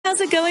How's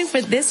it going for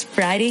this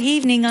Friday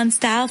evening on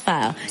Style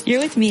File?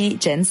 You're with me,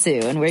 Jen Su,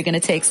 and we're going to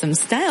take some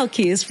style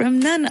cues from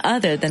none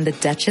other than the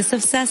Duchess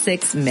of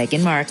Sussex,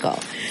 Meghan Markle.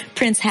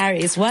 Prince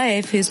Harry's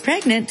wife, who's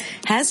pregnant,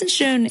 hasn't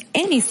shown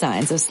any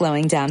signs of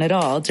slowing down at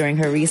all during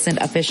her recent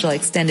official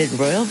extended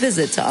royal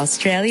visit to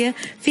Australia,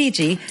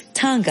 Fiji,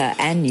 Tonga,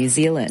 and New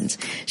Zealand.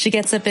 She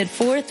gets up at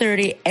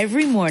 4:30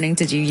 every morning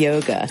to do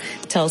yoga,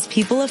 tells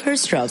people of her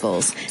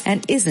struggles,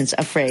 and isn't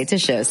afraid to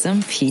show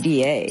some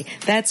PDA.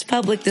 That's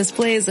public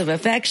displays of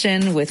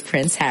affection with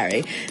Prince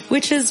Harry,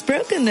 which has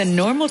broken the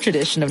normal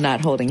tradition of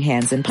not holding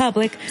hands in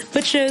public,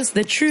 but shows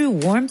the true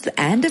warmth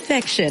and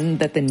affection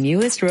that the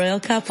newest royal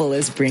couple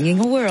is bringing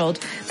a world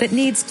that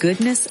needs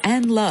goodness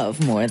and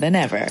love more than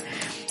ever.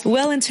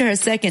 Well into her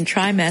second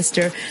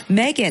trimester,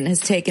 Meghan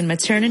has taken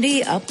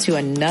maternity up to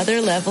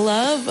another level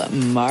of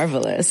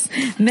marvelous.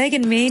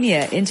 Meghan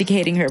mania,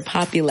 indicating her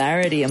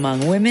popularity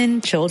among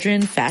women,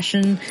 children,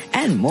 fashion,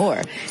 and more,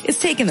 is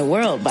taking the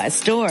world by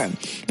storm.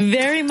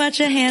 Very much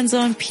a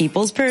hands-on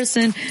people's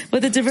person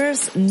with a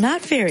diverse,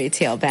 not fairy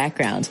tale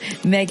background,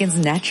 Meghan's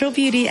natural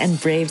beauty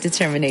and brave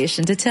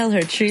determination to tell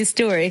her true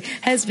story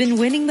has been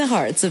winning the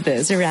hearts of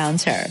those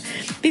around her.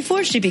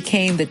 Before she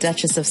became the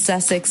Duchess of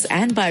Sussex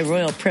and by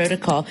royal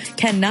protocol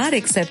cannot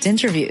accept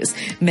interviews,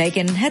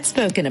 Meghan had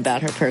spoken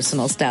about her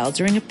personal style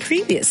during a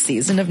previous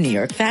season of New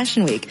York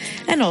Fashion Week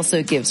and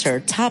also gives her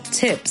top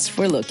tips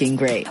for looking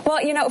great. Well,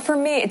 you know, for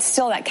me, it's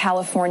still that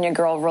California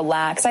girl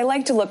relax. I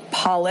like to look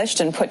polished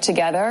and put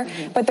together,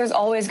 but there's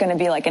always going to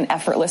be like an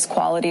effortless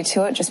quality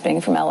to it, just being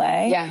from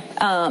LA. Yeah.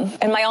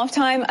 In my off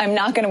time, I'm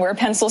not going to wear a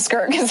pencil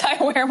skirt because I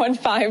wear one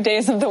 5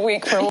 days of the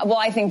week. Well,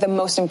 I think the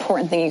most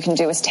important thing you can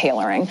do is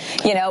tailoring.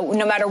 You know,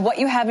 no matter what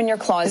you have in your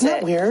closet. Isn't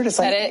that weird? It's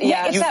like,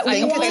 it's that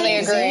I completely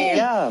agree.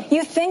 Yeah.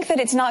 You think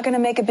that it's not going to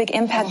make a big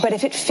impact, but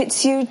if it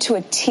fits you to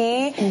a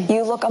T,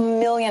 you look a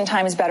million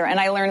times better. And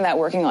I learned that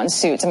working on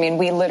suits. I mean,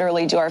 we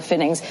literally do our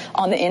fittings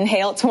on the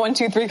inhale. It's 1,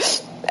 2, 3,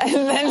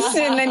 and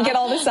then get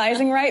all the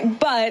sizing right.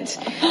 But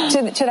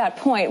to that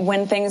point,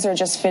 when things are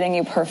just fitting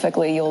you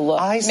perfectly, you'll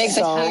look. I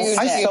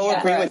so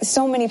agree with.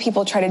 So many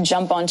people try to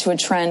jump onto a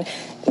trend.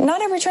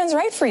 Not every trend's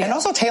right for you. And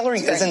also,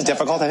 tailoring isn't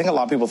difficult. I think a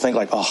lot of people think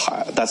like,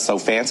 oh, that's so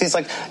fancy. It's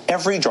like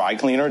every dry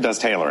cleaner does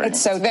tailoring.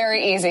 It's so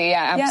very easy.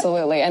 Yeah,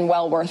 absolutely. And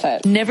well worth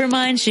it. Never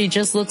mind, she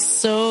just looks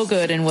so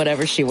good in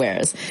whatever she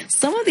wears.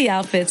 Some of the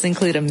outfits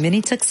include a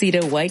mini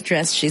tuxedo white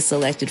dress she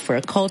selected for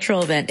a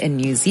cultural event in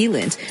New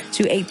Zealand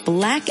to a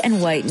black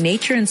and white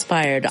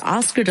nature-inspired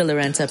Oscar de la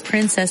Renta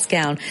princess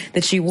gown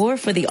that she wore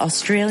for the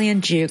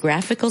Australian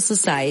Geographical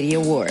Society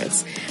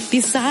Awards.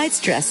 Besides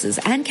dresses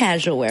and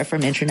casual wear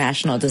from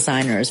international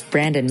designers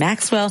Brandon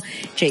Maxwell,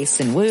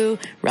 Jason Wu,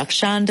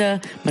 Rakshanda,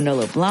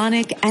 Manolo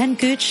Blahnik, and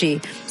Gucci,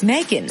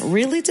 Meghan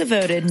really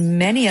devoted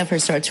many of her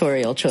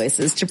sartorial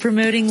choices to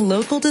promoting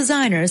local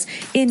designers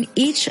in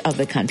each of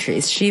the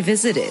countries she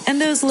visited. And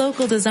those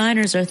local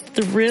designers are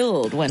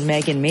thrilled when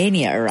Meghan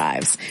Mania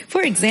arrives.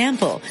 For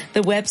example,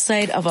 the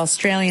website of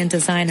Australian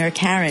designer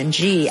Karen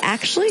G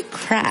actually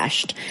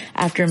crashed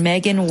after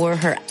Meghan wore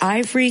her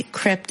ivory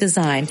crepe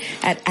design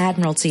at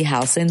Admiralty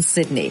House in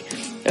Sydney.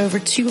 Over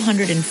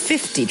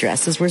 250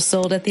 dresses were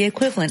sold at the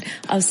equivalent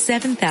of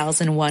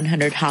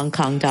 7,100 Hong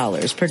Kong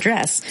dollars per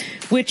dress,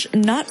 which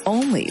not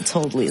only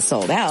totally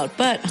sold out,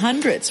 but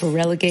hundreds were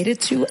relegated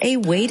to a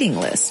waiting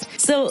list.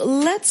 So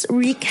let's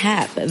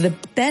recap the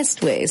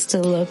best ways to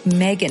look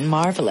Meghan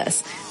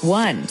marvelous.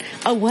 1.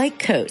 A white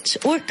coat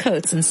or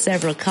coats in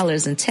several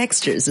colors and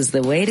textures is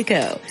the way to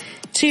go.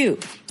 2.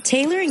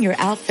 Tailoring your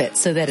outfit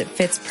so that it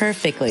fits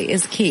perfectly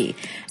is key.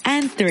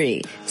 And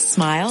 3,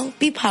 smile,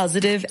 be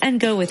positive,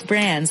 and go with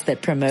brands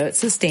that promote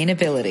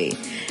sustainability.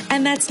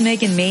 And that's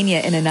Meghan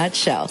Mania in a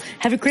nutshell.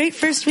 Have a great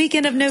first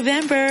weekend of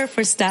November.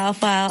 For Style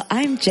File,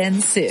 I'm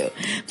Jen Su.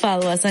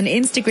 Follow us on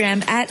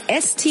Instagram at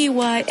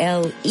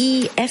STYLEFYLE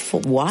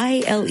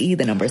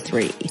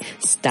 3.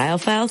 Style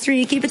File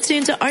 3. Keep it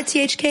tuned to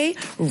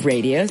RTHK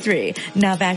Radio 3. Now back